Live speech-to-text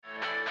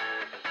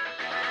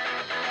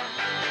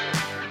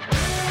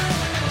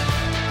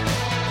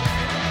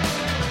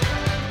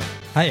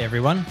Hey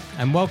everyone,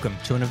 and welcome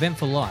to An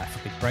Eventful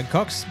Life with Brad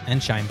Cox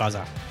and Shane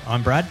Buzzer.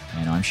 I'm Brad.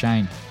 And I'm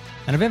Shane.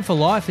 An Eventful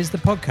Life is the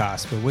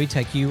podcast where we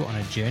take you on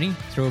a journey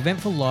through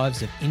eventful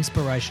lives of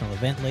inspirational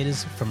event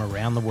leaders from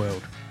around the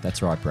world.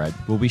 That's right, Brad.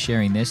 We'll be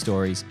sharing their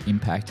stories,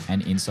 impact,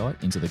 and insight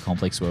into the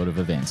complex world of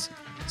events.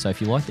 So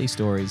if you like these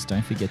stories,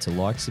 don't forget to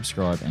like,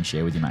 subscribe, and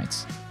share with your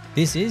mates.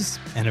 This is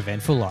An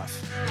Eventful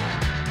Life.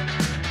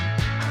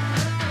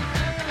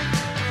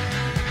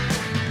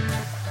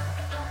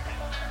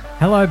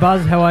 Hello,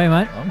 Buzz. How are you,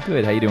 mate? I'm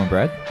good. How you doing,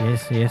 Brad?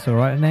 Yes, all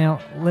right.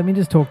 Now, let me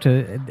just talk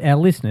to our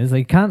listeners.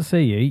 They can't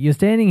see you. You're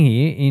standing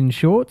here in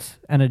shorts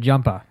and a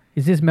jumper.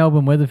 Is this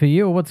Melbourne weather for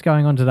you, or what's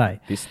going on today?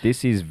 This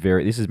is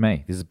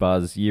me. This is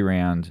Buzz year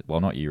round.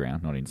 Well, not year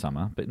round, not in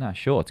summer, but no,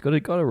 shorts. Got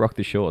to rock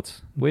the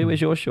shorts.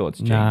 Where's your shorts?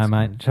 Jeans? No,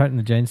 mate. Straight in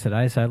the jeans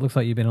today, so it looks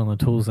like you've been on the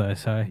tools though.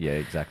 So yeah,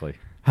 exactly.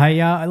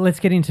 Hey, let's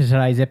get into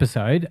today's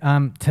episode.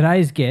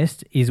 Today's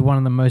guest is one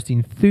of the most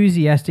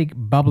enthusiastic,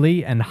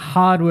 bubbly, and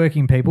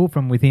hardworking people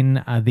from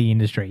within the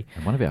industry.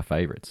 And one of our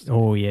favourites.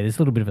 Oh, yeah, there's a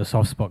little bit of a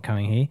soft spot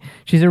coming here.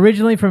 She's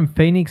originally from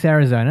Phoenix,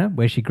 Arizona,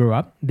 where she grew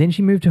up. Then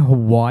she moved to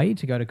Hawaii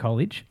to go to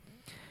college.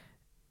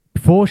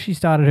 Before she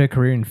started her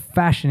career in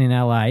fashion in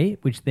LA,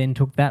 which then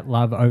took that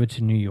love over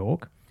to New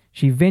York,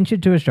 she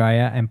ventured to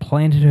Australia and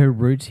planted her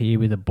roots here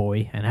with a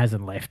boy and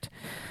hasn't left.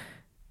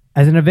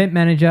 As an event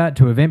manager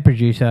to event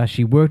producer,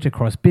 she worked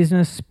across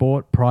business,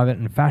 sport, private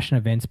and fashion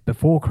events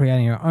before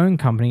creating her own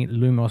company,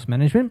 Lumos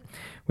Management,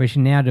 where she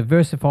now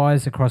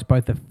diversifies across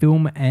both the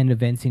film and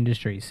events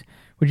industries.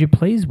 Would you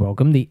please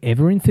welcome the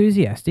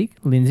ever-enthusiastic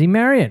Lindsay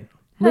Marriott?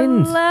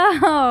 Linz.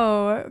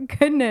 Hello.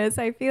 Goodness,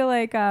 I feel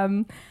like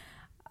You're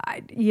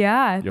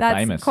that's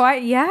famous.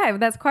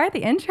 That's quite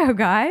the intro,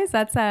 guys.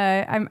 That's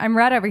I'm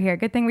right over here.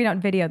 Good thing we don't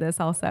video this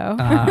also.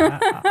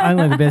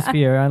 Only the best for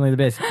you, only the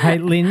best. Hey,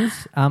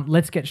 Linz,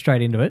 let's get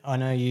straight into it. I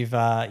know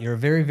you're a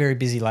very, very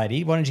busy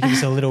lady. Why don't you give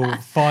us a little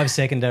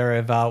 5-seconder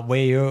of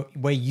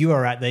where you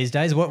are at these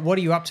days? What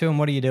are you up to and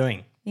what are you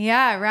doing?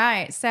 Yeah,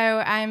 right. So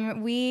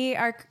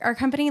our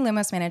company,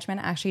 Lumos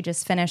Management, actually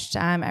just finished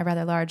a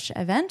rather large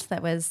event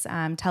that was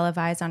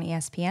televised on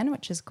ESPN,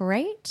 which is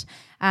great.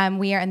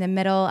 We are in the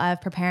middle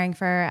of preparing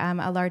for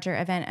a larger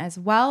event as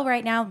well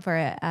right now for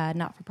a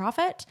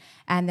not-for-profit.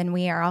 And then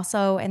we are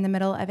also in the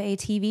middle of a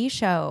TV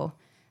show.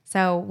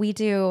 So we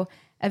do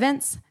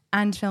events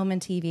and film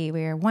and TV.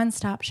 We are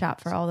one-stop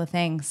shop for all the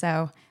things.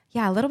 So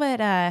yeah, a little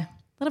bit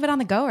on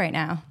the go right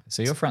now.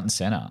 So you're front and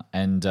center,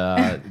 and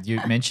you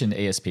mentioned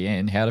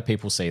ESPN. How do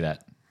people see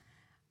that?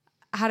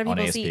 How do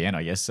people on see? ESPN,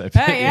 I guess. So, On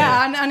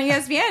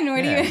ESPN.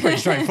 What do you? Pretty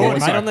straightforward,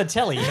 mate, sorry. on the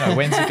telly. No,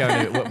 when's it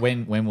going to?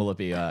 When will it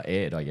be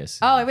aired? I guess.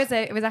 Oh, it was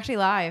actually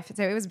live.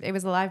 So it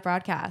was a live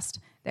broadcast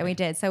that we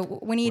did. So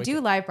when you do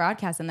live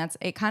broadcast, and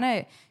it kind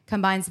of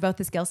combines both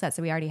the skill sets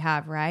that we already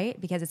have, right?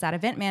 Because it's that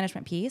event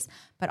management piece,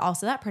 but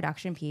also that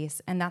production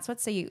piece. And that's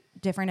what's so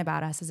different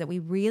about us is that we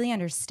really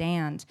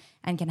understand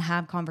and can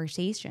have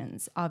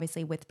conversations,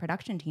 obviously, with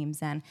production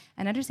teams and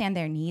understand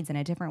their needs in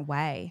a different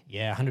way.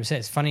 Yeah, 100%.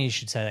 It's funny you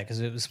should say that because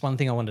it was one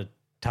thing I wanted to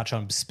touch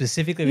on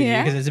specifically with you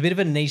because there's a bit of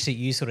a niche that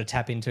you sort of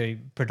tap into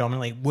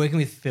predominantly working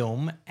with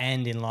film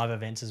and in live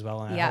events as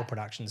well in our whole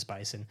production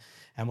space and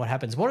what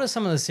happens. What are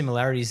some of the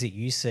similarities that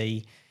you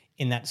see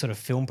in that sort of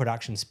film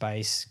production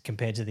space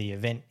compared to the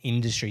event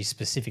industry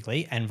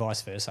specifically and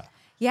vice versa?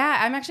 Yeah,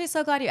 I'm actually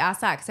so glad you asked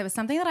that because it was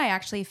something that I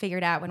actually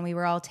figured out when we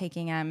were all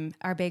taking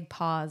our big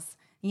pause,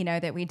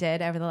 that we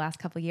did over the last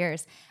couple of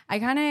years. I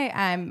kind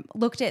of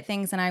looked at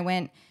things and I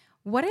went,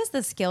 what is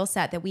the skill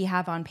set that we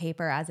have on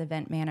paper as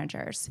event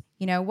managers?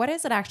 What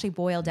does it actually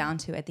boil down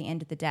to at the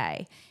end of the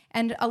day?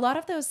 And a lot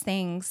of those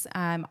things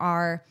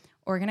are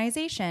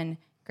organization,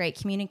 great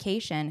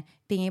communication,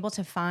 being able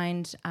to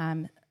find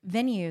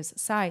venues,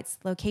 sites,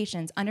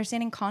 locations,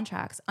 understanding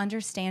contracts,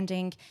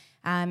 understanding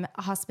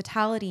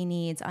hospitality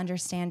needs,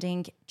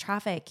 understanding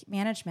traffic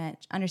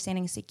management,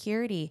 understanding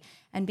security,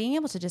 and being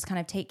able to just kind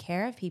of take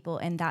care of people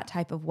in that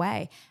type of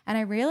way. And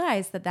I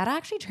realized that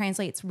actually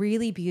translates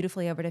really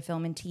beautifully over to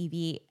film and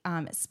TV,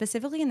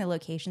 specifically in the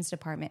locations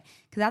department,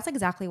 because that's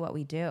exactly what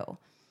we do.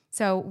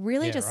 So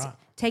really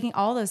taking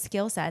all those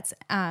skill sets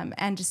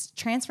and just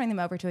transferring them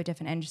over to a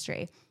different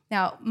industry.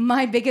 Now,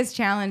 my biggest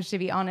challenge, to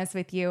be honest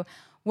with you,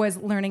 was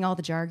learning all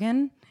the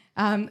jargon.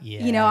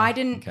 I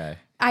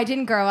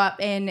didn't grow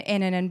up in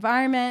an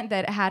environment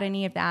that had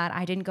any of that.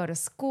 I didn't go to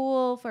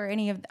school for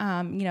any of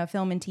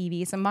film and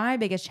TV. So my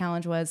biggest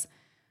challenge was,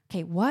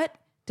 okay, what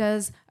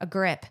does a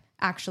grip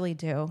actually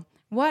do?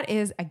 What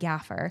is a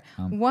gaffer?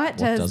 What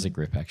does a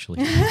grip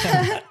actually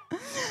do?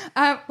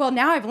 Well,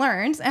 now I've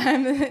learned.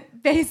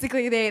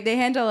 Basically, they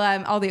handle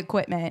all the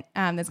equipment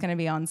that's going to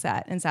be on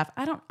set and stuff.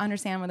 I don't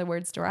understand where the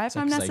words derive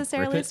from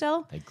necessarily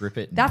still. They grip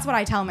it. That's what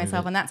I tell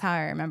myself, and that's how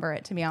I remember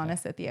it, to be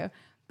honest with you.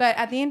 But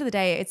at the end of the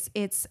day,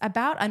 it's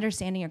about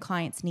understanding your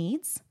client's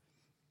needs,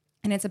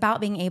 and it's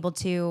about being able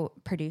to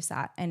produce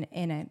that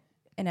in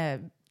a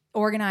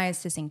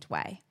organized, succinct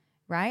way,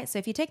 right? So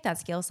if you take that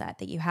skill set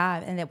that you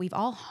have and that we've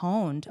all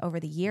honed over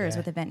the years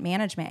with event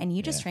management, and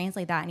you just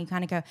translate that and you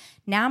kind of go,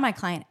 now my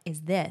client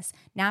is this,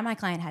 now my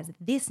client has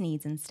this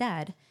needs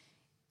instead,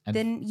 and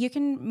then you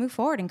can move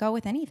forward and go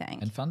with anything.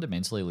 And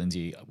fundamentally,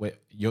 Lindsay,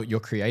 you're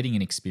creating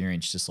an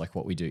experience just like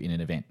what we do in an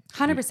event.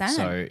 100%.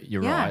 So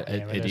you're right.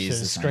 It is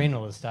the the screen same.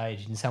 or the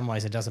stage. In some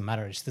ways, it doesn't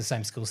matter. It's the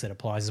same skill set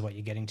applies as what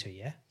you're getting to.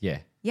 Yeah. Yeah.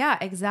 Yeah,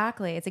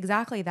 exactly. It's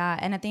exactly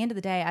that. And at the end of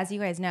the day, as you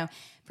guys know,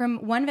 from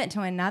one event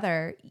to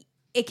another,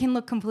 it can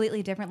look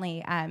completely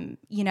differently,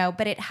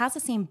 but it has the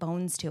same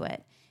bones to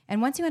it.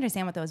 And once you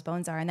understand what those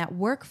bones are and that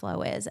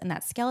workflow is and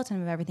that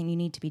skeleton of everything you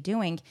need to be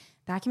doing,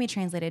 that can be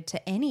translated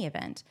to any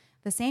event.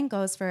 The same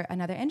goes for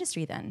another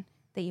industry then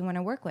that you want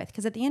to work with.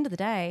 Because at the end of the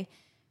day,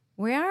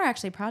 we are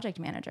actually project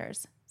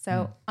managers.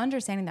 So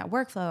understanding that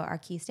workflow, our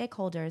key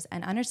stakeholders,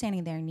 and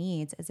understanding their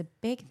needs is a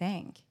big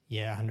thing.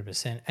 Yeah,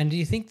 100%. And do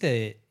you think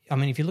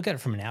if you look at it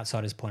from an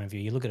outsider's point of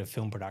view, you look at a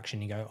film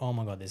production, you go, oh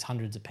my God, there's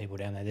hundreds of people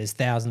down there. There's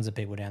thousands of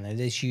people down there.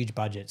 There's huge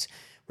budgets.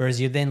 Whereas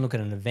you then look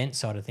at an event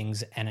side of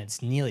things and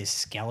it's nearly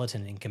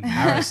skeleton in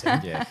comparison.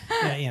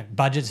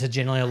 Budgets are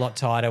generally a lot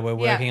tighter. We're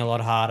working a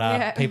lot harder.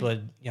 Yeah. People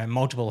are,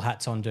 multiple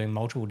hats on doing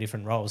multiple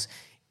different roles.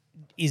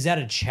 Is that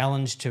a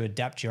challenge to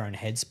adapt your own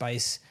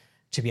headspace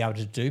to be able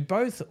to do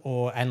both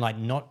and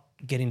not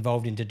get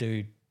involved in to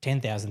do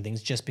 10,000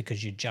 things just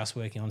because you're just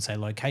working on, say,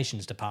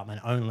 locations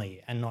department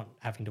only and not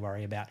having to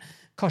worry about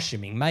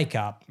costuming,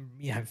 makeup,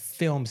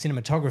 film,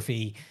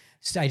 cinematography,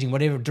 staging,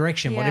 whatever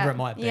direction, whatever it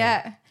might be.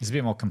 Yeah. It's a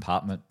bit more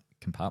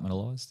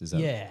compartmentalized. Is that?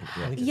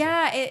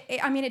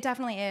 It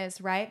definitely is,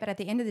 right? But at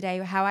the end of the day,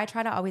 how I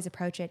try to always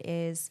approach it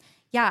is,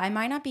 I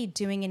might not be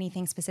doing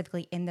anything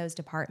specifically in those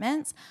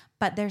departments,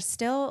 but there's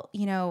still,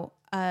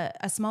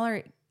 a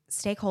smaller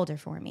stakeholder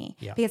for me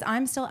because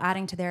I'm still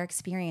adding to their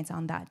experience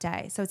on that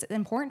day. So it's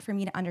important for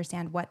me to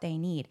understand what they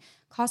need.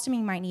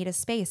 Costuming might need a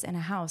space in a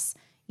house,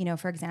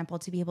 for example,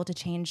 to be able to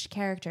change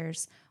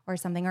characters or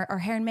something, or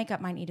hair and makeup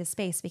might need a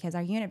space because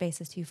our unit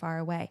base is too far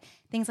away,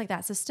 things like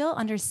that. So still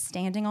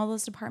understanding all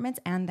those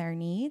departments and their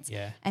needs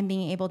and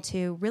being able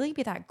to really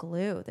be that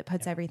glue that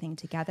puts everything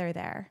together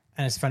there.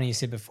 And it's funny you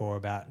said before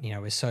about,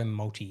 we're so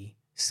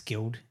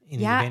multi-skilled in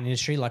the event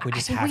industry, we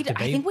just have to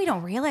be. I think we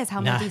don't realize how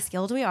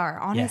multi-skilled we are,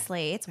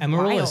 honestly. It's and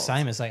wild. we're all the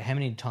same. It's how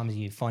many times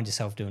you find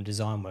yourself doing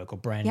design work or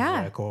branding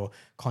work or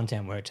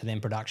content work to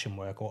then production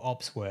work or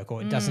ops work,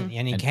 or it doesn't,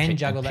 and you can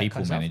juggle that people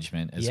kind of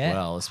management as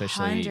well,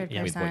 especially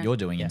 100%. with what you're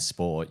doing in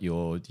sport.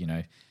 You're,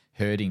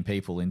 herding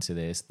people into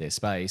their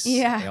space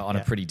on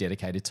a pretty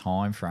dedicated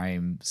time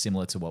frame,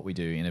 similar to what we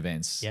do in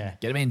events. Yeah.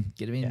 Get them in,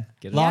 get them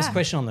in. Last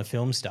question on the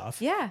film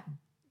stuff. Yeah.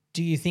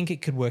 Do you think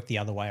it could work the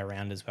other way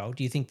around as well?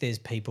 Do you think there's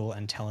people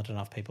and talented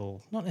enough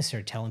people, not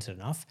necessarily talented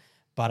enough,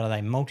 but are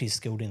they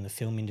multi-skilled in the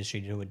film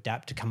industry to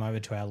adapt to come over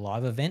to our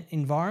live event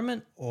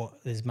environment, or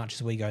as much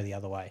as we go the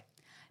other way?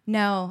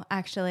 No,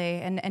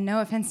 actually, and no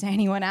offense to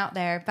anyone out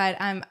there, but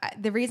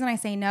the reason I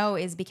say no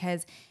is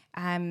because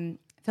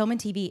film and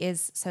TV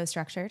is so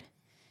structured.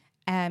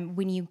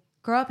 When you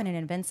grow up in an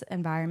events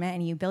environment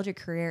and you build your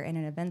career in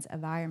an events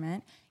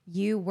environment,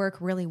 you work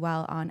really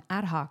well on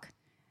ad hoc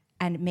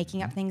and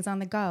making up things on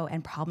the go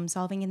and problem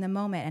solving in the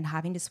moment and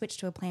having to switch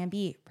to a plan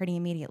B pretty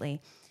immediately.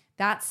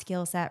 That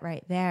skill set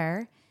right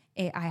there,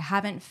 I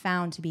haven't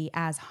found to be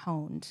as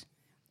honed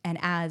and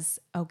as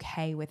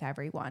okay with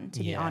everyone, to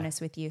be honest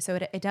with you. So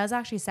it does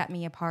actually set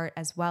me apart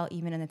as well,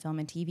 even in the film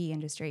and TV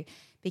industry,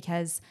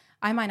 because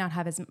I might not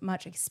have as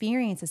much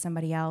experience as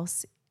somebody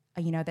else,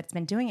 that's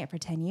been doing it for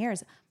 10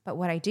 years. But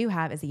what I do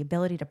have is the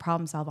ability to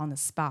problem solve on the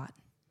spot.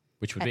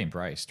 Which would be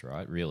embraced,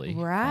 right? Really.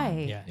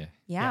 Right.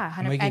 Yeah.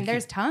 And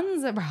there's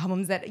tons of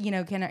problems that,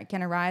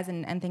 can arise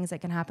and things that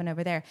can happen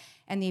over there.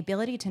 And the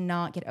ability to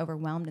not get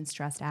overwhelmed and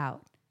stressed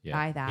out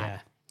by that. Yeah.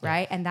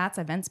 Right. And that's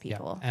events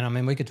people. Yeah.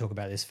 And we could talk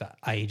about this for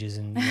ages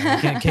and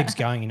it keeps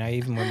going,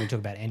 even when we talk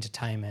about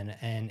entertainment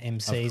and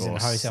MCs and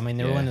hosts,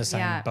 they're all in the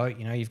same boat.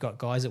 You've got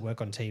guys that work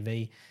on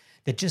TV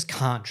that just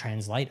can't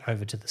translate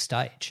over to the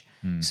stage.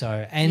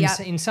 So, and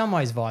in some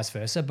ways vice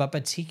versa, but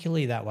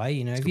particularly that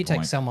way, if you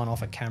take someone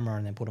off a camera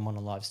and then put them on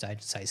a live stage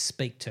and say,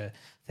 speak to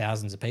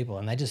thousands of people,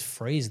 and they just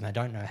freeze and they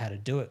don't know how to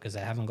do it because they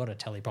haven't got a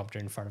teleprompter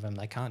in front of them.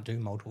 They can't do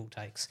multiple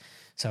takes.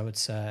 So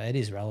it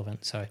is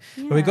relevant. So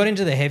but we got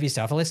into the heavy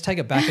stuff. Well, let's take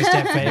it back a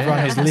step for everyone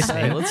who's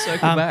listening. Let's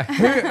circle back.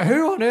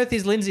 Who on earth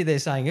is Lindsay? They're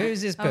saying,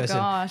 who's this person?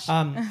 Oh, gosh.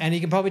 And you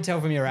can probably tell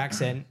from your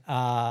accent,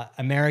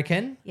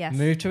 American,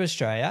 moved to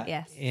Australia.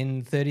 Yes.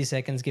 In 30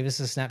 seconds, give us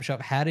a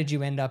snapshot. How did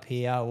you end up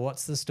here?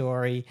 What's the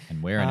story?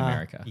 And where in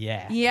America?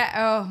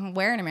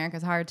 Where in America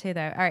is hard too,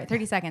 though. All right,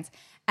 30 seconds.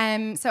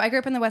 So I grew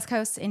up on the West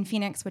Coast in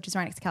Phoenix, which is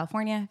right next to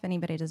California, if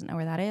anybody doesn't know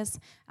where that is.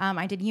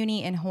 I did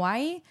uni in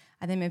Hawaii.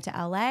 I then moved to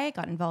LA,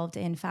 got involved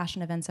in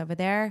fashion events over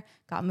there,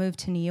 got moved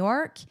to New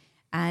York,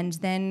 and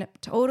then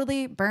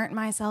totally burnt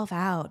myself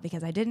out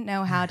because I didn't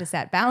know how to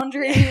set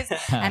boundaries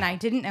and I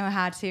didn't know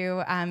how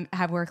to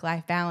have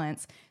work-life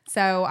balance.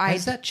 So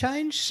Has that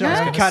changed? Sorry,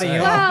 I'm cutting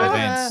you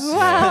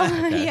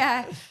off.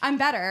 Yeah, I'm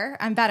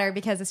better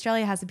because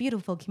Australia has a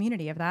beautiful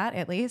community of that,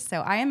 at least.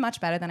 So I am much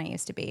better than I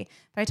used to be.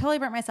 But I totally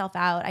burnt myself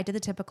out. I did the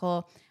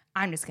typical,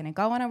 I'm just going to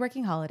go on a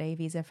working holiday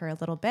visa for a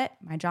little bit.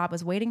 My job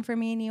was waiting for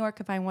me in New York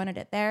if I wanted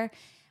it there.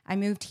 I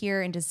moved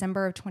here in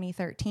December of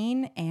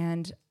 2013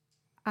 and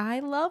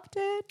I loved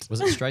it. Was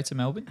it straight to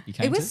Melbourne?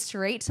 It was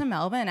straight to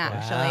Melbourne,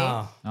 actually.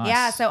 Wow. Nice.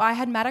 Yeah, so I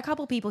had met a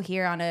couple people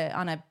here on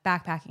a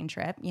backpacking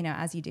trip,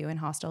 as you do in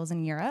hostels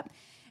in Europe.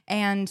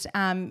 And,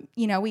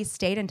 we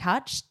stayed in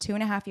touch.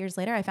 2.5 years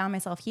later, I found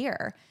myself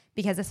here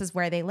because this is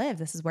where they live.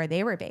 This is where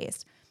they were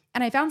based.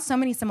 And I found so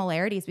many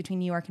similarities between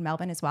New York and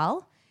Melbourne as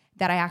well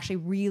that I actually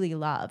really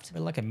loved.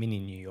 We're like a mini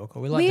New York,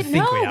 or we like to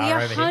think we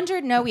are over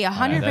here. No, we 100%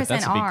 are. That's a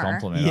big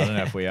compliment. Yeah. I don't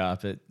know if we are,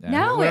 but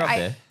no, we're up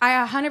there.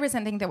 I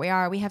 100% think that we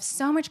are. We have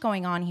so much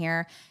going on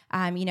here.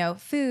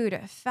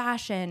 Food,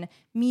 fashion,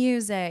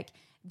 music,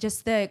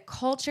 just the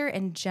culture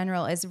in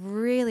general is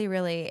really,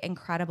 really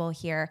incredible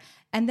here.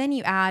 And then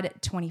you add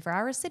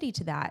 24-hour city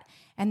to that.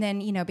 And then,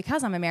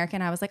 because I'm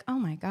American, I was like, oh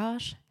my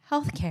gosh,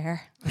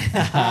 healthcare.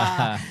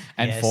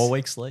 And 4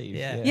 weeks leave.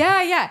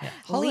 Yeah.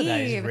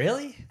 Holidays, Leave.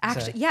 really?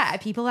 Actually,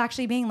 people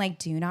actually being like,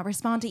 do not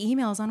respond to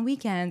emails on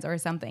weekends or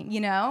something,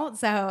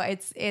 So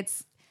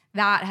it's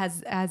that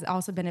has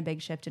also been a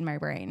big shift in my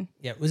brain.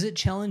 Yeah. Was it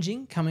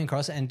challenging coming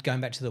across and going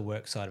back to the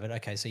work side of it?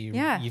 Okay, so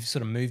you've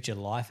sort of moved your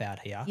life out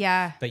here.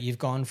 Yeah. But you've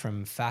gone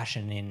from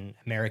fashion in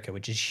America,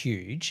 which is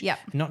huge. Yep.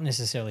 Not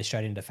necessarily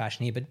straight into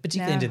fashion here, but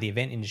particularly into the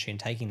event industry and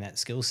taking that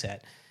skill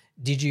set.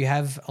 Did you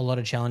have a lot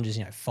of challenges,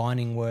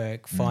 finding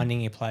work,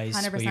 finding your place?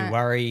 100%. Were you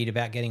worried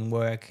about getting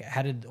work?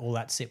 How did all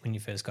that sit when you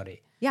first got here?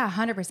 Yeah,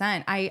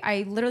 100%.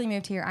 I literally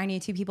moved here. I knew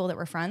 2 people that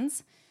were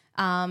friends.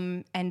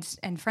 And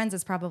friends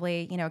is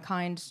probably, a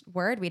kind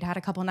word. We'd had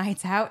a couple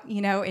nights out,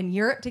 in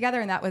Europe together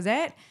and that was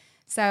it.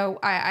 So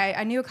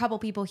I knew a couple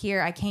people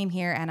here. I came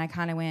here and I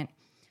kind of went,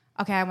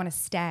 okay, I want to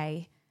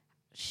stay.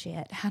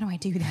 Shit, how do I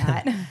do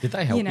that? Did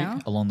they help you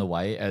along the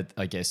way?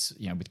 I guess,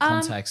 with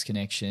contacts,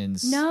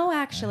 connections? No,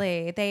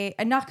 actually, they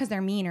not because they're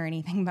mean or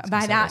anything, but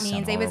by that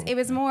means it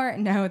was more.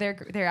 No,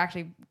 they're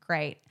actually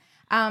great.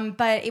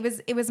 But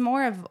it was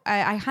more of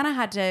I kind of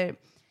had to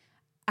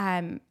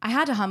I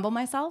had to humble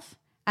myself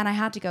and I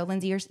had to go,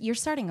 Lindsay, you're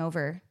starting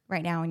over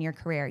right now in your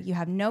career. You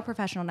have no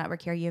professional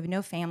network here. You have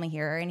no family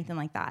here or anything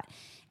like that.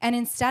 And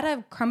instead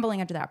of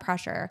crumbling under that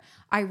pressure,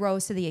 I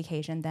rose to the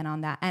occasion then on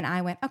that. And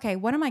I went, okay,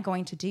 what am I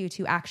going to do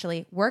to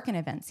actually work in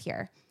events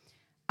here?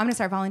 I'm going to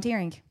start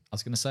volunteering. I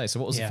was going to say, so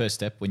what was the first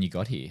step when you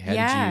got here?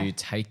 How did you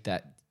take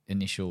that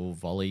initial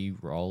volley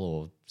role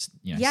or,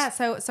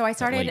 so I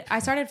started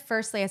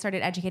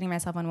educating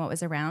myself on what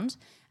was around.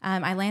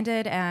 I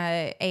landed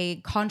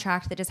a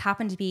contract that just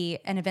happened to be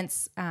an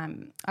events,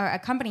 or a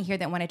company here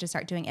that wanted to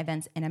start doing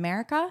events in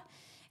America.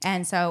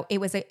 And so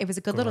it was a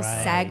good little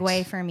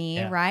segue for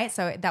me, right?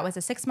 So that was a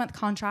 6-month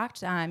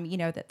contract,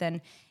 that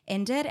then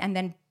ended. And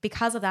then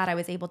because of that, I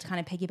was able to kind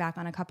of piggyback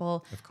on a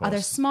couple other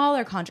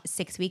smaller contracts,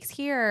 6 weeks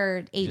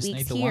here, 8 weeks here.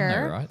 You just need the one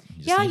though,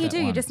 right? You do.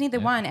 You just need the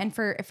one. And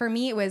for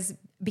me, it was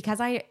because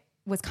I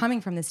was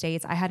coming from the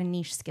States, I had a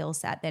niche skill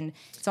set.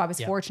 So I was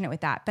fortunate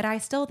with that. But I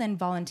still then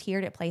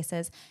volunteered at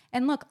places.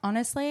 And look,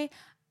 honestly,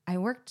 I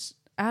worked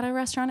at a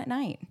restaurant at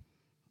night.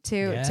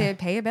 To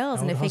pay your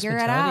bills and to figure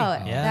it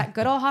out. Yeah. That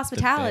good old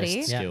hospitality. The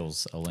best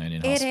skills are learned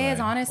in It hospitality. is,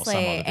 honestly. Or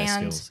some of the best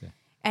skills,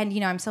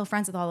 And I'm still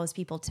friends with all those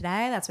people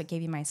today. That's what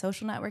gave me my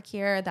social network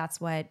here.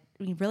 That's what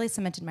really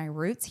cemented my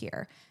roots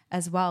here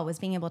as well, was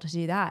being able to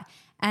do that.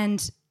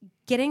 And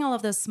getting all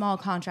of those small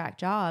contract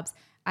jobs,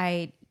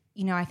 I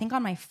think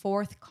on my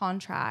 4th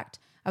contract,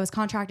 I was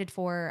contracted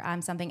for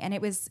something, and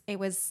it was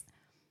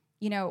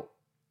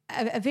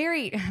a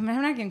very, I'm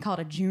not going to call it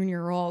a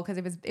junior role because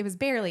it was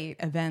barely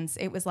events.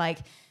 It was like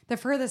the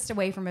furthest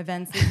away from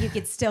events that you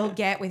could still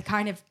get with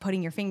kind of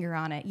putting your finger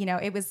on it.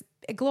 It was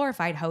a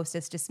glorified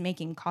hostess just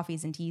making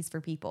coffees and teas for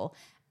people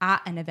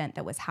at an event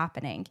that was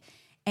happening.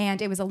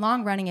 And it was a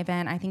long running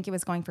event. I think it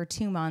was going for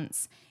 2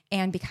 months.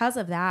 And because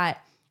of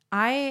that,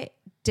 I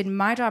did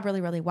my job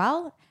really, really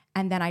well.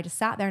 And then I just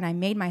sat there and I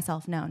made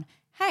myself known.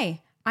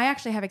 Hey, I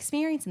actually have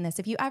experience in this.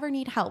 If you ever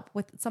need help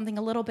with something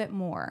a little bit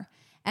more.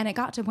 And it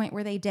got to a point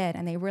where they did,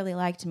 and they really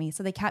liked me.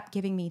 So they kept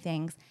giving me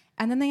things.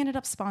 And then they ended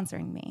up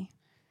sponsoring me.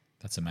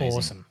 That's amazing.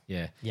 Awesome.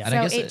 Yeah. Yeah. And so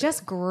I guess it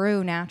just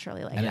grew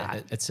naturally like and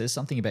that. It says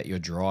something about your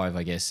drive,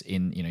 I guess,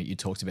 you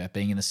talked about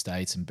being in the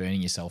States and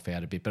burning yourself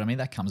out a bit. But I mean,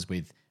 that comes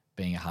with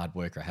being a hard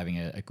worker, having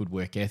a good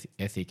work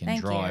ethic and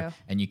Thank drive. you.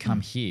 And you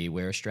come here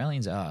where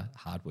Australians are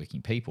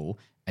hardworking people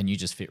and you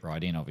just fit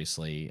right in,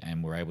 obviously.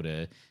 And we're able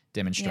to,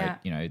 demonstrate,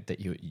 that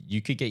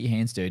you could get your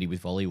hands dirty with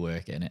volley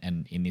work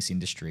and in this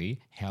industry.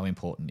 How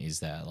important is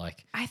that?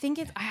 Like, I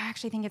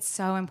actually think it's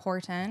so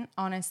important,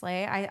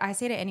 honestly. I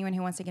say to anyone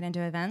who wants to get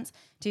into events,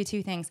 do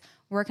two things: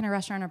 work in a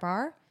restaurant or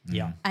bar,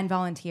 and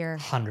volunteer.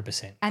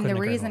 100%. And the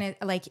reason is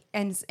like,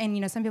 and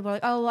some people are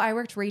like, oh, well, I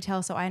worked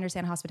retail, so I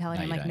understand hospitality.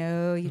 No, I'm like, don't.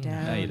 no, you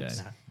don't. No, you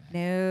don't.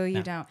 No,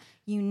 you don't.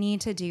 You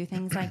need to do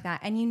things like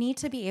that. And you need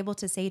to be able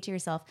to say to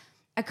yourself,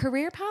 a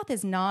career path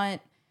is not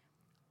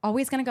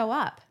always going to go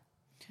up.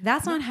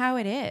 That's not how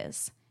it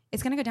is.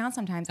 It's going to go down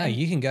sometimes. No,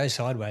 you can go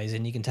sideways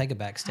and you can take a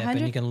back step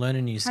and you can learn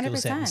a new skill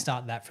set and 100%.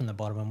 start that from the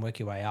bottom and work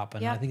your way up.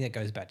 And I think that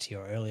goes back to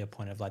your earlier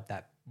point of like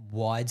that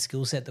wide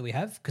skill set that we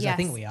have, because I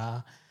think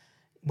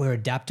we're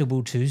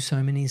adaptable to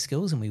so many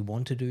skills and we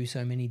want to do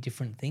so many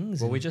different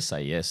things. Well, we just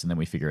say yes and then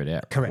we figure it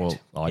out. Correct.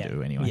 Well, I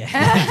do anyway.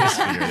 Yeah. Just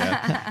figure it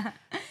out.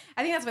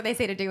 I think that's what they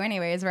say to do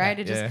anyways, right?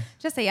 To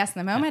just say yes in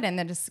the moment and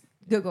then just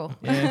Google.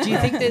 Do you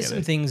think there's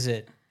some things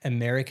that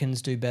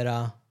Americans do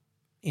better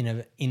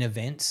in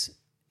events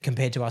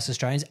compared to us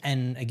Australians,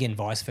 and again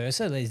vice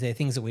versa? Is there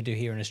things that we do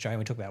here in Australia?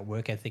 We talk about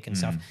work ethic and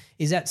stuff.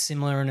 Is that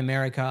similar in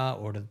America,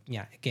 or do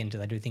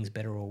they do things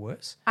better or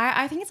worse?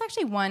 I think it's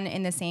actually one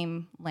in the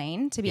same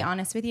lane, to be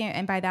honest with you.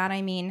 And by that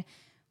I mean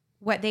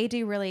what they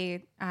do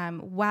really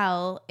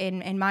well,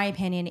 in my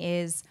opinion,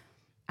 is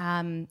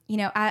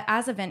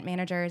as event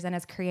managers and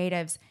as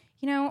creatives,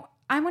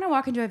 I want to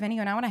walk into a venue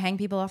and I want to hang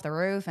people off the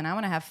roof and I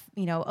want to have,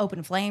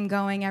 open flame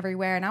going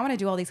everywhere and I want to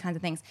do all these kinds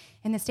of things.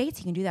 In the States,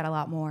 you can do that a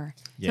lot more.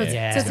 So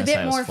it's a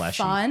bit more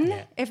fun,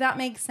 if that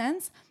makes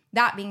sense.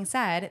 That being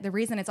said, the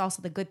reason it's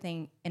also the good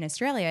thing in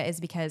Australia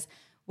is because,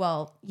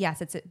 well, yes,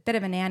 it's a bit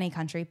of a nanny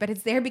country, but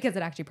it's there because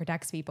it actually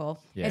protects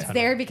people. Yeah, it's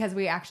there because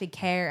we actually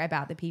care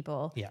about the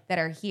people that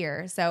are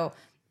here. So,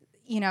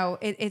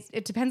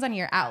 it depends on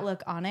your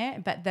outlook on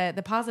it, but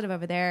the positive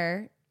over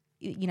there,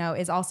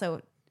 is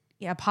also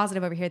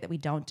positive over here that we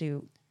don't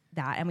do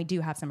that, and we do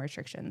have some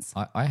restrictions.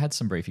 I had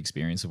some brief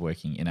experience of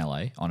working in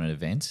LA on an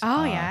event.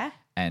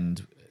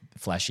 And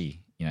flashy,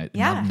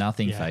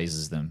 nothing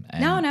phases them.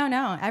 And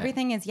no.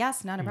 Everything is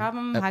yes, not a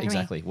problem. How can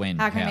exactly.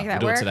 How can we make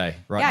that we'll work? Do it today,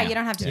 right? Yeah, now. you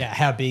don't have to. Yeah,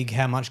 how big?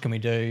 How much can we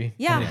do?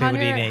 Yeah, how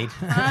many people do you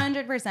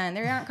need? 100%.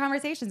 There aren't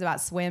conversations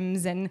about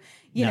swims and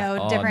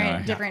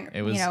different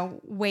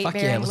weight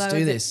bearing loads. Let's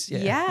do this.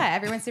 Yeah,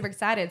 everyone's super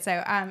excited.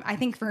 So I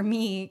think for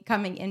me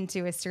coming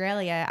into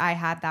Australia, I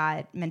had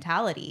that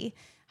mentality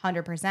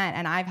 100%,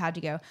 and I've had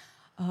to go,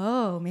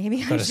 oh,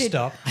 maybe I should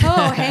stop.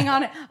 Oh, hang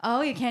on.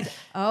 Oh, you can't.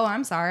 Oh,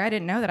 I'm sorry. I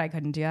didn't know that I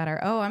couldn't do that. Or,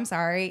 oh, I'm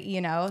sorry.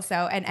 So,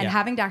 and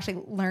having to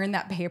actually learn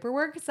that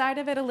paperwork side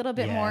of it a little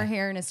bit more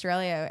here in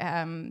Australia,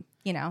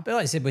 But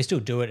like I said, we still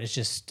do it. It's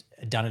just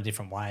done a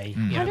different way.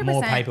 100%.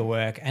 More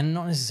paperwork and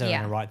not necessarily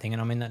the right thing.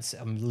 And I mean,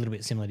 I'm a little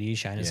bit similar to you,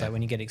 Shane. It's like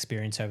when you get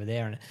experience over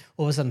there and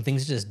all of a sudden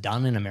things are just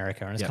done in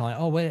America and it's kind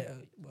of like,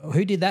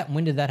 who did that and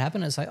when did that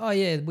happen? It's like, oh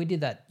yeah, we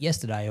did that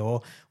yesterday,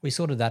 or we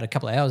sorted that a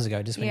couple of hours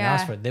ago just when you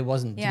asked for it. There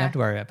didn't have to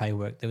worry about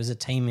paperwork. There was a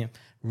team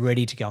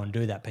ready to go and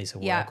do that piece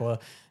of work, or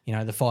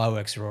the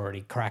fireworks are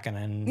already cracking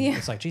and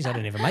it's like, geez, I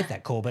didn't even make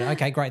that call, but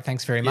okay, great,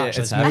 thanks very much.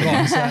 Let's move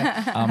on.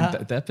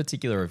 So, that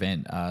particular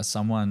event,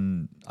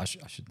 someone, I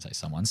shouldn't say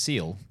someone,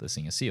 Seal, the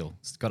singer Seal,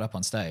 got up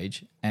on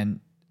stage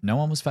and no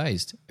one was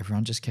phased.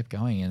 Everyone just kept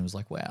going and was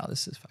like, wow,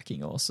 this is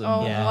fucking awesome.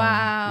 Oh,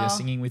 wow. You're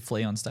singing with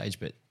Flea on stage,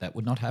 but that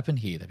would not happen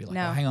here. They'd be like,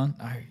 oh, hang on.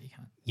 No, you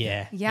can't.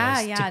 Yeah,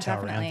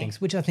 around things,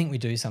 which I think we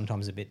do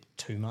sometimes a bit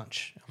too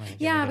much. We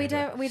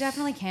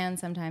definitely can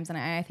sometimes, and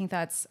I think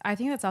that's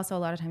also a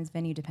lot of times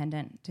venue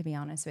dependent, to be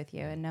honest with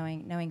you, and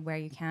knowing where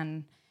you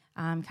can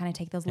kind of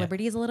take those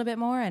liberties a little bit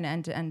more,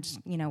 and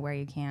where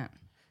you can't.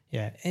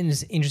 Yeah, and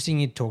it's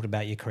interesting you talked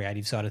about your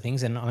creative side of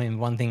things, and I mean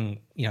one thing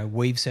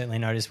we've certainly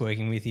noticed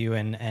working with you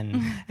and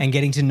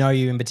getting to know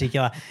you in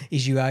particular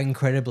is you are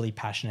incredibly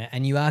passionate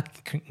and you are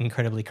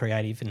incredibly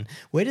creative. And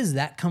where does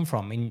that come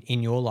from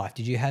in your life?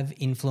 Did you have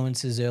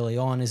influences early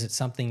on? Is it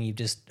something you've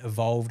just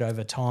evolved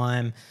over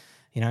time?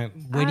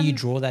 Where do you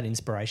draw that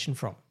inspiration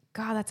from?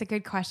 God, that's a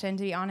good question,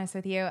 to be honest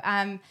with you.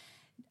 My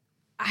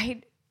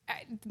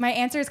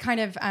answer is kind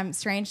of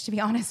strange, to be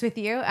honest with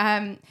you.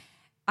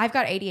 I've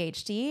got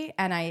ADHD,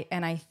 and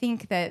I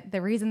think that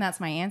the reason that's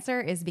my answer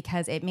is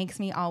because it makes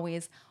me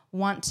always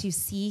want to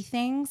see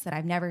things that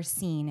I've never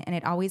seen, and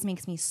it always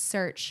makes me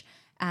search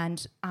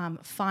and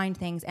find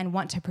things and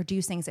want to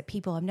produce things that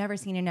people have never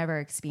seen and never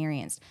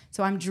experienced.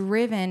 So I'm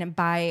driven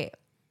by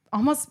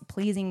almost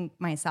pleasing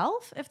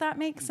myself, if that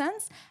makes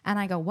sense. And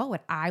I go, what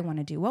would I want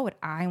to do? What would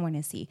I want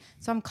to see?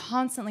 So I'm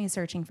constantly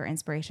searching for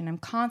inspiration. I'm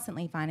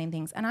constantly finding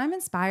things, and I'm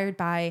inspired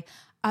by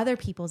other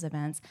people's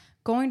events,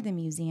 going to the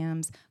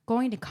museums,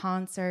 going to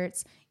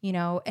concerts,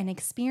 and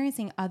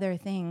experiencing other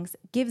things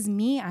gives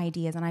me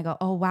ideas. And I go,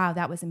 oh, wow,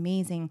 that was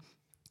amazing.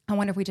 I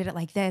wonder if we did it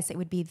like this, it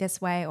would be this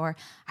way. Or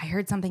I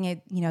heard something,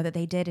 that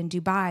they did in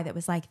Dubai that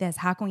was like this.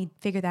 How can we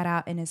figure that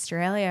out in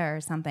Australia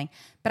or something?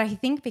 But I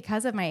think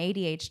because of my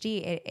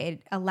ADHD,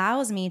 it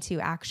allows me to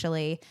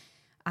actually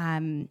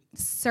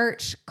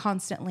search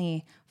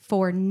constantly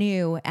for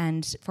new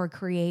and for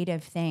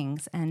creative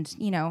things. And,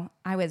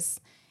 I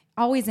was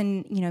always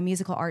in,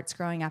 musical arts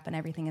growing up and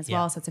everything as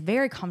well. So it's a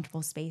very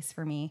comfortable space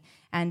for me.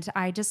 And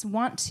I just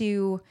want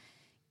to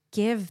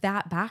give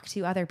that back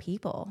to other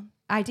people.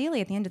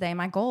 Ideally, at the end of the day,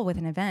 my goal with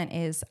an event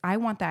is I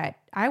want that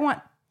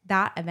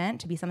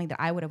event to be something that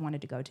I would have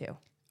wanted to go to.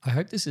 I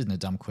hope this isn't a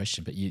dumb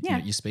question, but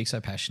you speak so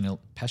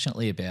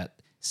passionately about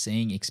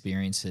seeing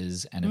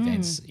experiences and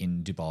events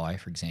in Dubai,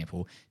 for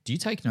example. Do you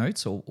take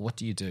notes, or what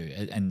do you do,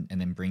 and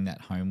then bring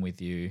that home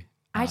with you?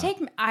 That's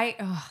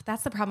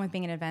the problem with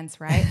being in events,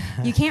 right?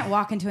 You can't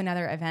walk into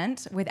another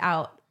event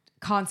without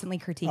constantly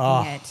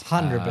critiquing it.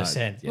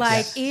 100%.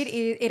 Like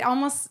it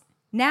almost.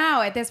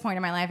 Now, at this point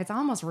in my life, it's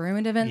almost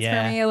ruined events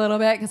for me a little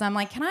bit because I'm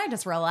like, can I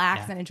just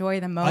relax and enjoy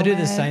the moment? I do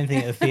the same thing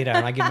at the theatre,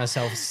 and I give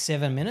myself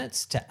 7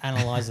 minutes to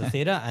analyse the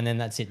theatre, and then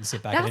that's it, and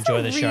sit back and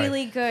enjoy the show.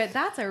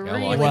 That's a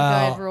really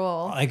good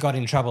rule. I got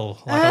in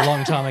trouble like a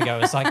long time ago.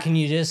 It's like, can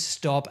you just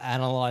stop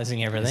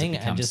analysing everything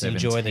and just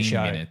enjoy the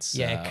show? Minutes,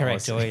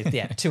 correct. Or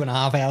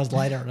 2.5 hours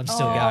later, and I'm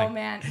still going. Oh,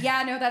 man.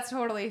 Yeah, no, that's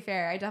totally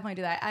fair. I definitely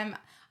do that.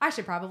 I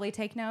should probably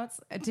take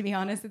notes, to be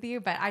honest with you,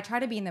 but I try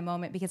to be in the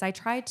moment because I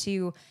try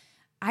to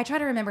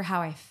remember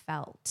how I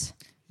felt.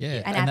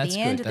 Yeah. And at the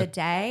end of the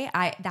day,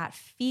 that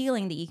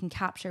feeling that you can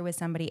capture with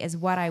somebody is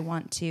what I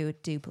want to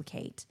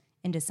duplicate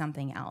into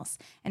something else.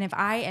 And if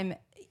I am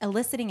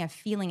eliciting a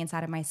feeling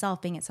inside of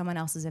myself being at someone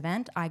else's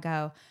event, I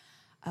go,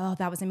 oh,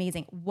 that was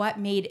amazing. What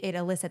made it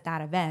elicit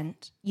that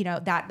event?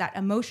 That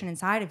emotion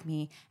inside of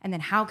me. And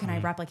then how can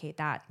I replicate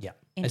that? Yeah.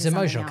 It's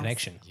emotional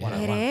connection. Yeah.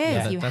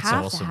 It is. You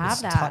have awesome. to have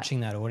it's that. touching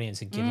that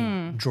audience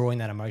and drawing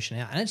that emotion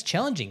out. And it's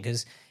challenging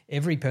because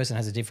every person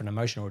has a different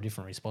emotion or a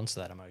different response to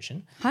that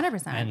emotion.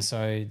 100%. And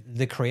so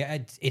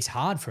it's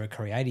hard for a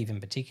creative in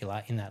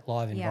particular in that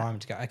live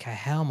environment to go, okay,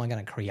 how am I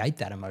going to create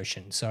that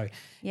emotion? So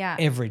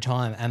every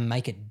time and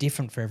make it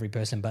different for every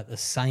person, but the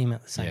same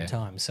at the same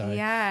time. So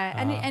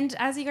and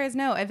as you guys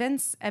know,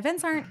 events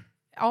aren't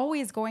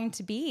always going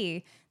to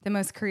be the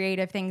most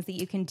creative things that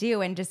you can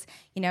do and just,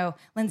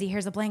 Lindsay,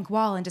 here's a blank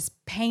wall and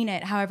just paint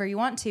it however you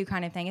want to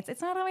kind of thing.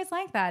 It's not always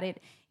like that.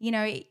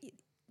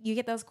 You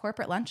get those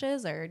corporate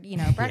lunches or,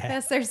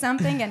 breakfast or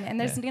something, and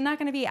there's not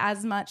going to be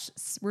as much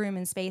room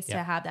and space to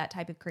have that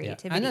type of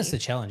creativity. And that's the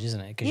challenge, isn't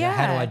it? Because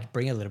how do I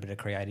bring a little bit of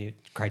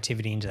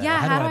creativity into that? Yeah,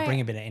 how do I bring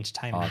a bit of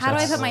entertainment? How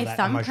do I put my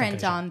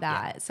thumbprint on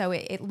that so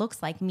it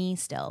looks like me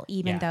still,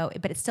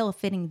 but it's still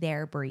fitting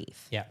their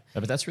brief? Yeah.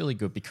 But that's really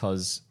good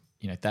because,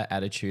 that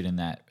attitude and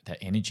that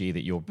energy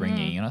that you're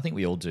bringing, and I think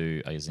we all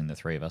do, as in the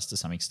three of us to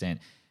some extent,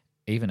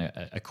 even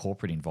a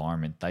corporate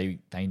environment, they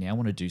now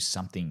want to do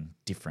something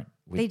different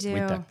with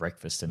that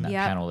breakfast and that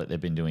panel that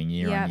they've been doing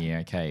year on year.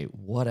 Okay,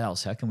 what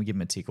else? How can we give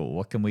them a tickle?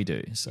 What can we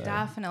do? So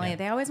definitely,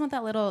 they always want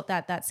that little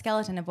that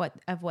skeleton of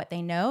what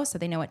they know, so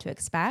they know what to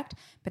expect.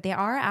 But they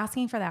are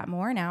asking for that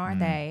more now, aren't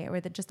they? Or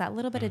just that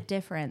little bit of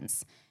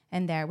difference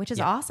in there, which is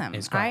awesome.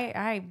 It's great.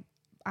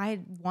 I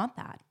want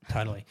that.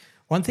 Totally.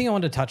 One thing I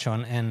wanted to touch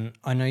on, and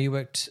I know you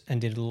worked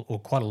and did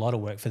quite a lot of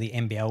work for the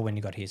NBL when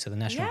you got here, so the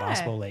National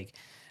Basketball League.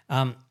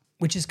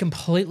 Which is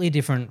completely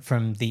different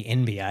from the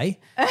NBA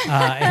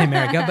in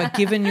America. But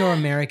given your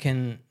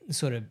American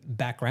sort of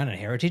background and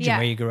heritage and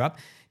where you grew up,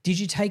 did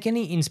you take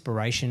any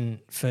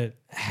inspiration for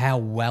how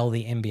well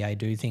the NBA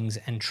do things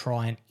and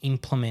try and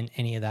implement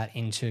any of that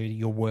into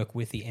your work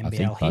with the NBL? I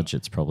think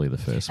budget's probably the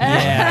first one.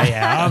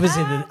 Yeah.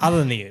 Obviously, other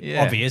than the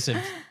obvious of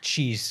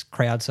she's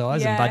crowd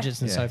size and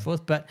budgets and so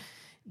forth. But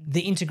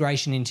the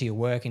integration into your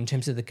work in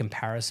terms of the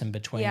comparison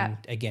between,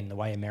 again, the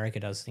way America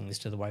does things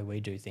to the way we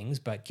do things,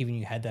 but given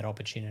you had that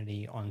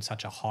opportunity on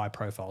such a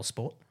high-profile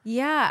sport?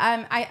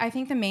 Yeah, I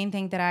think the main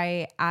thing that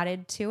I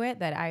added to it,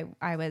 that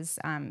I was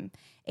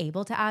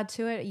able to add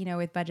to it,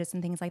 with budgets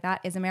and things like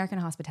that, is American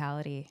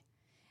hospitality.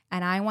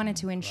 And I wanted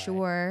to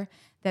ensure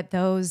that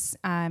those,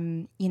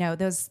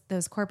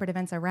 those corporate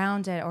events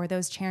around it, or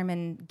those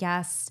chairman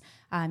guests,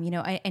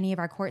 any of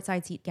our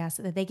courtside seat guests,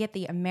 that they get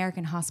the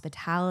American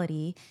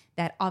hospitality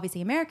that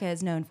obviously America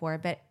is known for,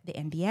 but the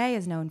NBA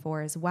is known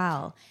for as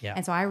well. Yeah.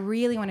 And so I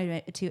really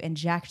wanted to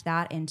inject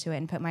that into it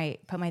and put my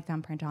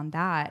thumbprint on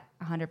that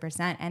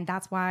 100%. And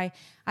that's why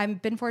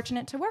I've been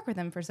fortunate to work with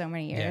them for so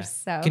many years.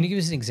 So can you give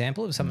us an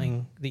example of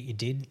something that you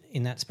did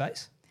in that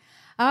space?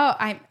 Oh,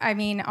 I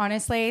mean,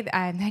 honestly,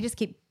 they just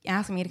keep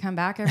asking me to come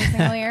back every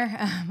single year,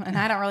 and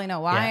I don't really know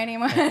why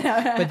anymore.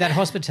 But that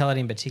hospitality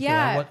in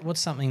particular,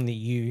 what's something that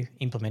you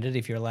implemented,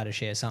 if you're allowed to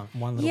share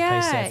one little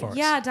piece there for us?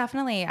 Yeah,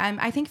 definitely.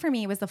 I think for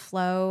me, it was the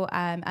flow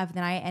of the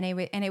night,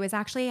 and it was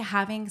actually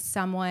having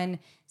someone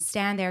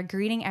stand there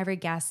greeting every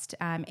guest.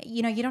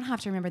 You don't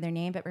have to remember their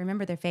name, but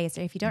remember their face.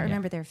 Or if you don't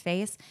remember their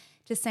face,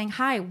 just saying,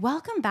 hi,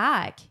 welcome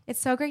back. It's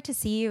so great to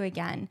see you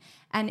again.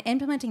 And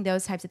implementing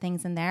those types of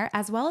things in there,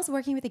 as well as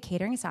working with the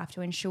catering staff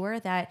to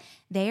ensure that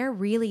they are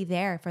really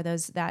there for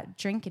that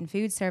drink and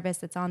food service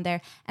that's on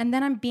there. And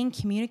then I'm being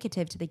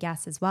communicative to the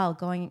guests as well,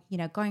 going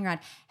around,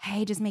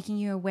 hey, just making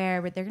you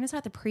aware, but they're going to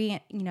start the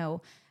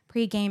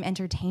pre-game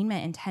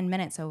entertainment in 10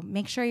 minutes. So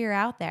make sure you're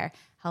out there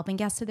helping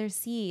guests to their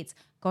seats,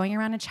 going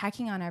around and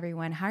checking on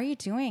everyone. How are you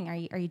doing?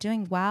 Are you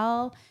doing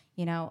well?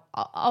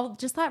 All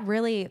just that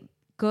really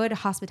good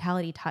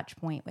hospitality touch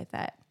point with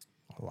it.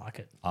 I like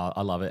it.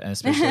 I love it. And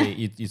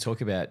especially you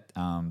talk about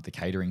the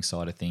catering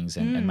side of things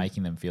and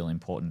making them feel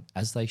important,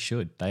 as they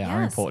should. They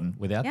are important.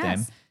 Without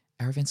them,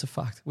 our events are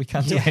fucked. We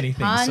can't do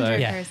anything.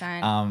 100%.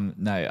 So,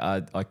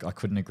 no, I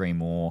couldn't agree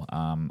more.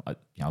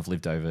 I've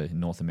lived over in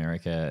North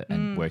America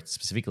and worked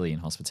specifically in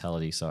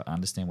hospitality, so I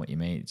understand what you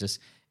mean. Just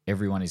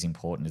everyone is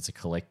important. It's a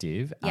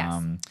collective,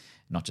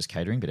 not just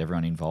catering, but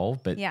everyone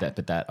involved. But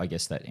that I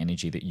guess that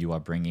energy that you are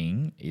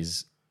bringing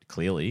is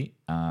clearly,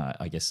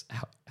 I guess,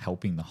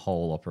 helping the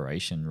whole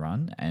operation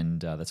run, and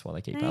that's why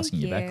they keep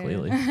asking you back.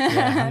 Clearly,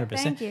 yeah, 100%.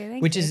 Thank you.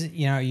 Which is,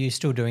 you're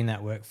still doing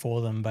that work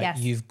for them, but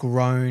you've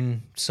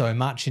grown so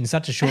much in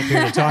such a short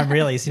period of time,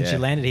 really, since you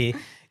landed here.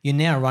 You're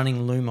now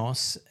running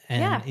Lumos,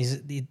 and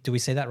do we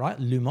say that right?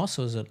 Lumos,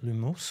 or is it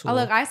Lumos? Oh,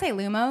 look, I say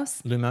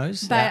Lumos.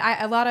 Lumos, but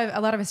a lot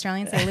of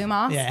Australians say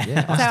Lumos. I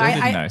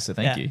still didn't know, so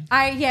thank you.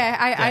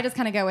 I just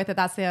kind of go with it.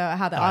 That's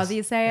how the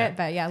Aussies say it,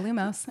 but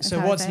Lumos. So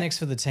what's next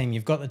for the team?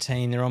 You've got the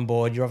team; they're on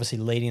board. You're obviously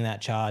leading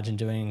that charge and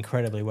doing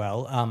incredibly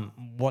well.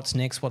 What's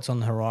next? What's on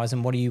the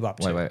horizon? What are you up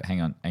to? Wait, hang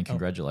on, and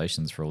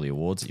congratulations for all the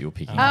awards that you were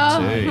picking up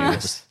too. You were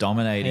just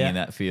dominating in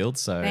that field.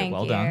 So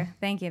well done.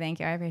 Thank you.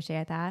 I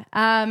appreciate that.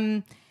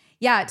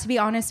 To be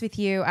honest with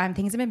you,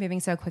 things have been moving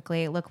so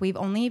quickly. Look, we've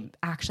only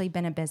actually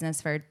been in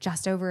business for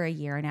just over a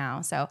year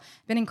now. So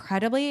been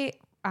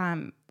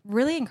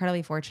really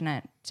incredibly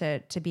fortunate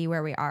to be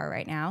where we are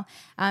right now.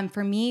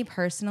 For me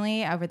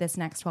personally, over this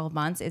next 12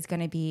 months is going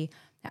to be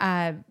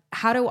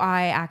how do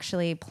I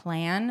actually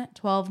plan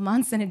 12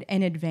 months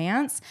in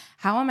advance?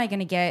 How am I going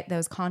to get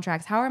those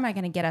contracts? How am I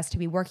going to get us to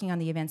be working on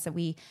the events that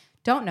we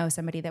don't know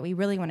somebody that we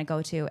really want to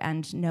go to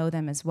and know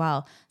them as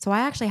well? So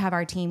I actually have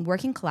our team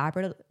working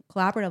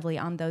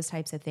collaboratively on those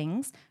types of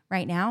things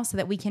right now so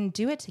that we can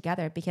do it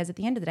together, because at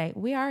the end of the day,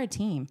 we are a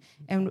team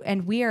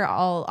and we are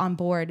all on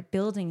board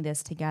building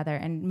this together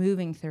and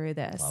moving through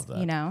this,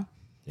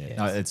 Yeah,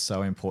 no, it's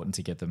so important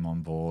to get them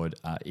on board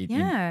in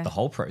the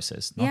whole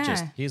process, not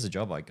just here's a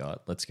job I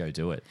got, let's go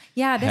do it.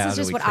 Yeah, this is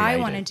just what I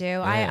want to do.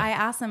 Yeah. I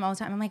ask them all the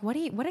time. I'm like,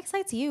 what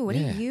excites you? What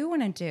do you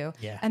want to do?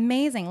 Yeah.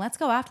 Amazing. Let's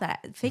go after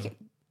that.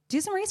 Do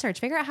some research,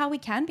 figure out how we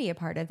can be a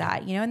part of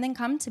that, and then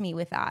come to me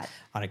with that.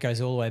 And it goes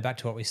all the way back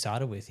to what we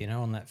started with,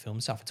 on that film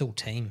stuff. It's all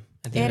team.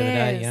 At the end of the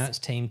day, it's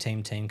team,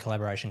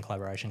 collaboration.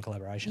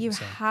 You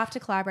have to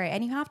collaborate,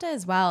 and you have to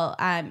as well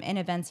in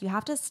events. You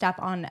have to step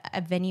on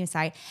a venue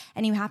site,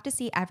 and you have to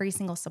see every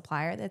single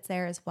supplier that's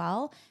there as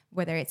well,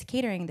 whether it's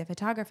catering, the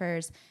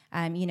photographers,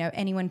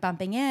 anyone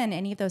bumping in,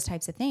 any of those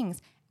types of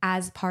things,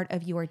 as part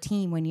of your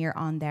team when you're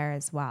on there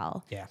as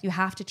well. Yeah. You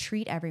have to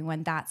treat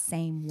everyone that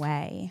same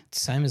way.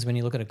 Same as when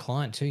you look at a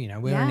client too,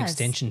 we're an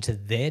extension to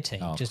their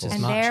team just as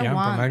much,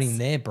 promoting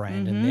their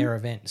brand and their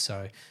event.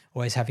 So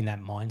always having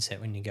that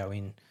mindset when you go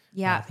in.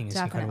 Yeah, I think it's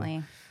definitely.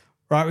 Incredible.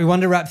 Right, we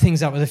wanted to wrap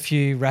things up with a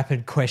few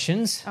rapid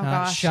questions.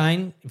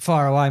 Shane,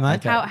 fire away,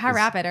 mate. Okay. How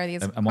rapid are these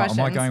questions?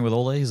 Am I going with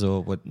all these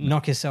or what?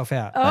 Knock yourself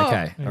out. Oh.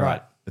 Okay, all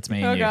right. It's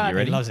me and you. You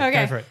ready? He loves it.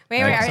 Go for it.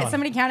 Wait, is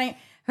somebody counting?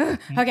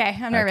 Okay,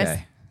 I'm nervous.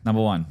 Okay. Number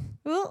 1,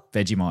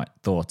 Vegemite,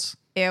 thoughts?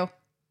 Ew.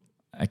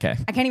 Okay.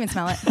 I can't even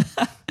smell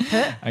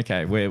it.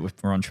 Okay, we're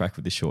on track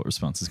with this short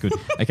response. It's good.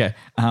 Okay.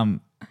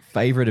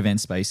 Favorite event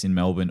space in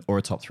Melbourne or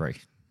a top 3?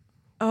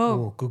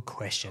 Oh, good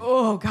question.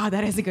 Oh, God,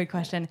 that is a good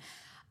question.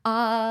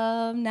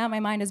 Now my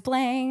mind is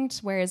blanked.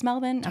 Where is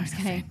Melbourne? I'm just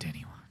kidding. Don't offend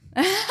anyone.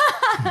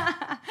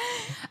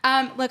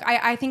 Look,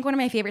 I think one of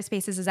my favorite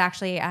spaces is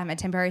actually a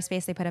temporary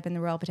space they put up in the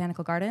Royal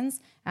Botanical Gardens,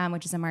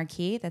 which is a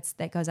marquee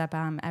that goes up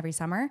every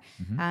summer.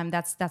 Mm-hmm.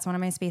 That's one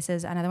of my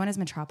spaces. Another one is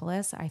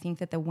Metropolis. I think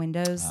that the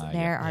windows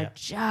there are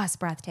just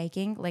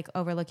breathtaking, like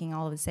overlooking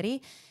all of the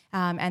city.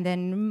 And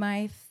then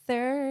my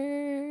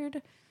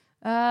third,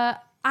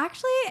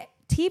 actually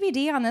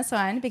TBD on this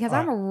one, because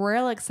I'm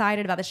real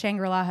excited about the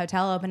Shangri-La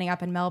Hotel opening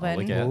up in Melbourne.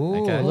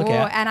 Look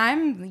out. And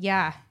I'm,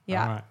 yeah. All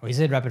right. Well, you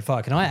said rapid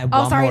fire. Can I add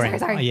one more?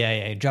 Sorry.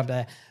 Yeah. Jump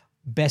there.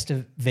 Best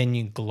of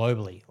venue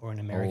globally or in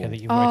America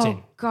that you've worked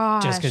in?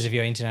 Gosh. Just because of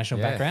your international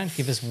background?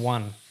 Give us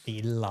one that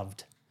you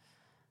loved.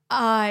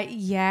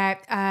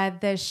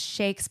 The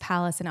Sheikh's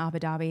Palace in Abu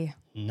Dhabi.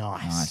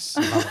 Nice.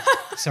 Love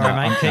it. Sorry,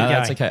 mate. Keep going.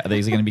 That's okay.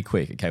 These are going to be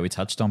quick. Okay, we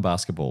touched on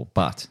basketball,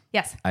 but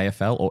yes,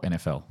 AFL or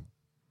NFL?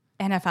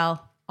 NFL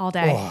all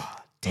day.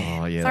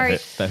 Oh yeah, sorry.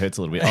 That hurts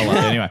a little bit.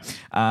 Anyway,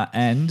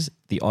 and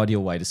the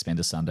ideal way to spend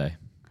a Sunday.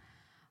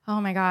 Oh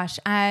my gosh,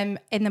 I'm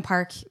in the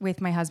park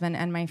with my husband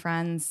and my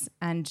friends,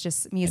 and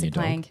just music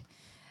playing.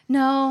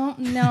 No,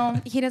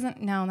 he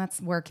doesn't. No,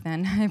 that's work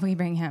then. If we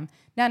bring him,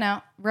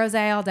 no,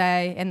 rosé all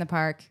day in the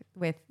park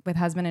with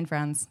husband and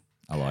friends.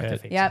 I like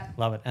Perfect. it. Yep,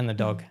 love it. And the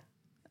dog.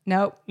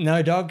 Nope.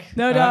 No dog.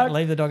 No dog.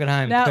 Leave the dog at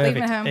home. No, Perfect.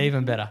 leave him at home.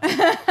 Even better.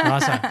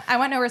 Nice one. I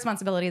want no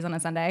responsibilities on a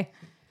Sunday.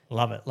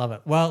 Love it.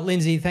 Well,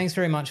 Lindsay, thanks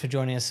very much for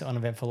joining us on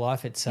Eventful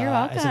Life. You're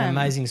welcome. It's an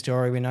amazing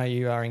story. We know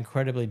you are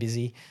incredibly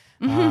busy.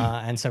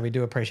 And so we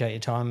do appreciate your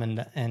time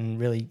and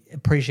really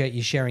appreciate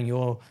you sharing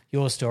your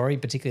story,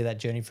 particularly that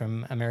journey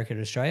from America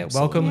to Australia.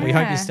 Absolutely. Welcome. We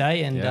hope you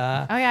stay. And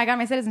I got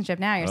my citizenship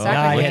now. You're stuck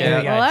yeah, with me. there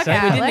we go. Look So we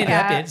out, didn't look need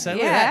that out. bit. So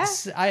look at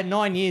that. I had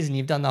 9 years and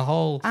you've done the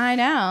whole I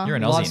know. You're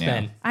an Aussie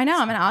lifespan. now. I know.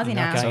 I'm an Aussie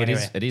now. going So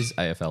anywhere. it is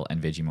AFL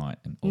and Vegemite.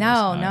 And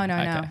all No. this.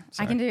 I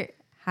sorry. can do.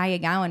 How you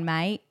going,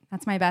 mate?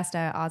 That's my best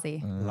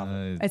Aussie.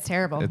 It's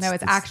terrible.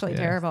 It's actually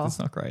terrible. It's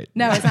not great.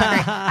 No, it's not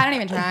great. I don't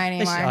even try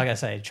anymore. Like I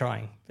say,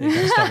 trying. They're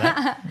gonna stop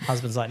that.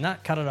 Husband's like, nah,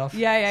 cut it off.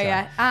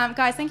 Yeah.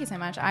 Guys, thank you so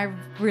much. I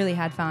really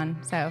had fun.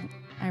 So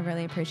I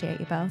really appreciate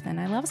you both. And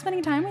I love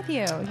spending time with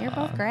you. You're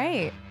both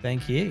great.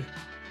 Thank you.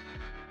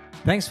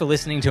 Thanks for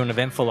listening to An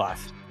Eventful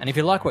Life. And if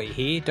you like what you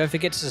hear, don't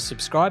forget to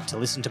subscribe to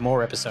listen to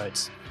more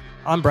episodes.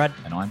 I'm Brad.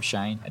 And I'm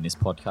Shane, and this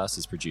podcast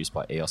is produced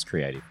by EOS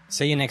Creative.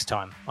 See you next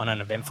time on An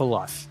Eventful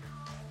Life.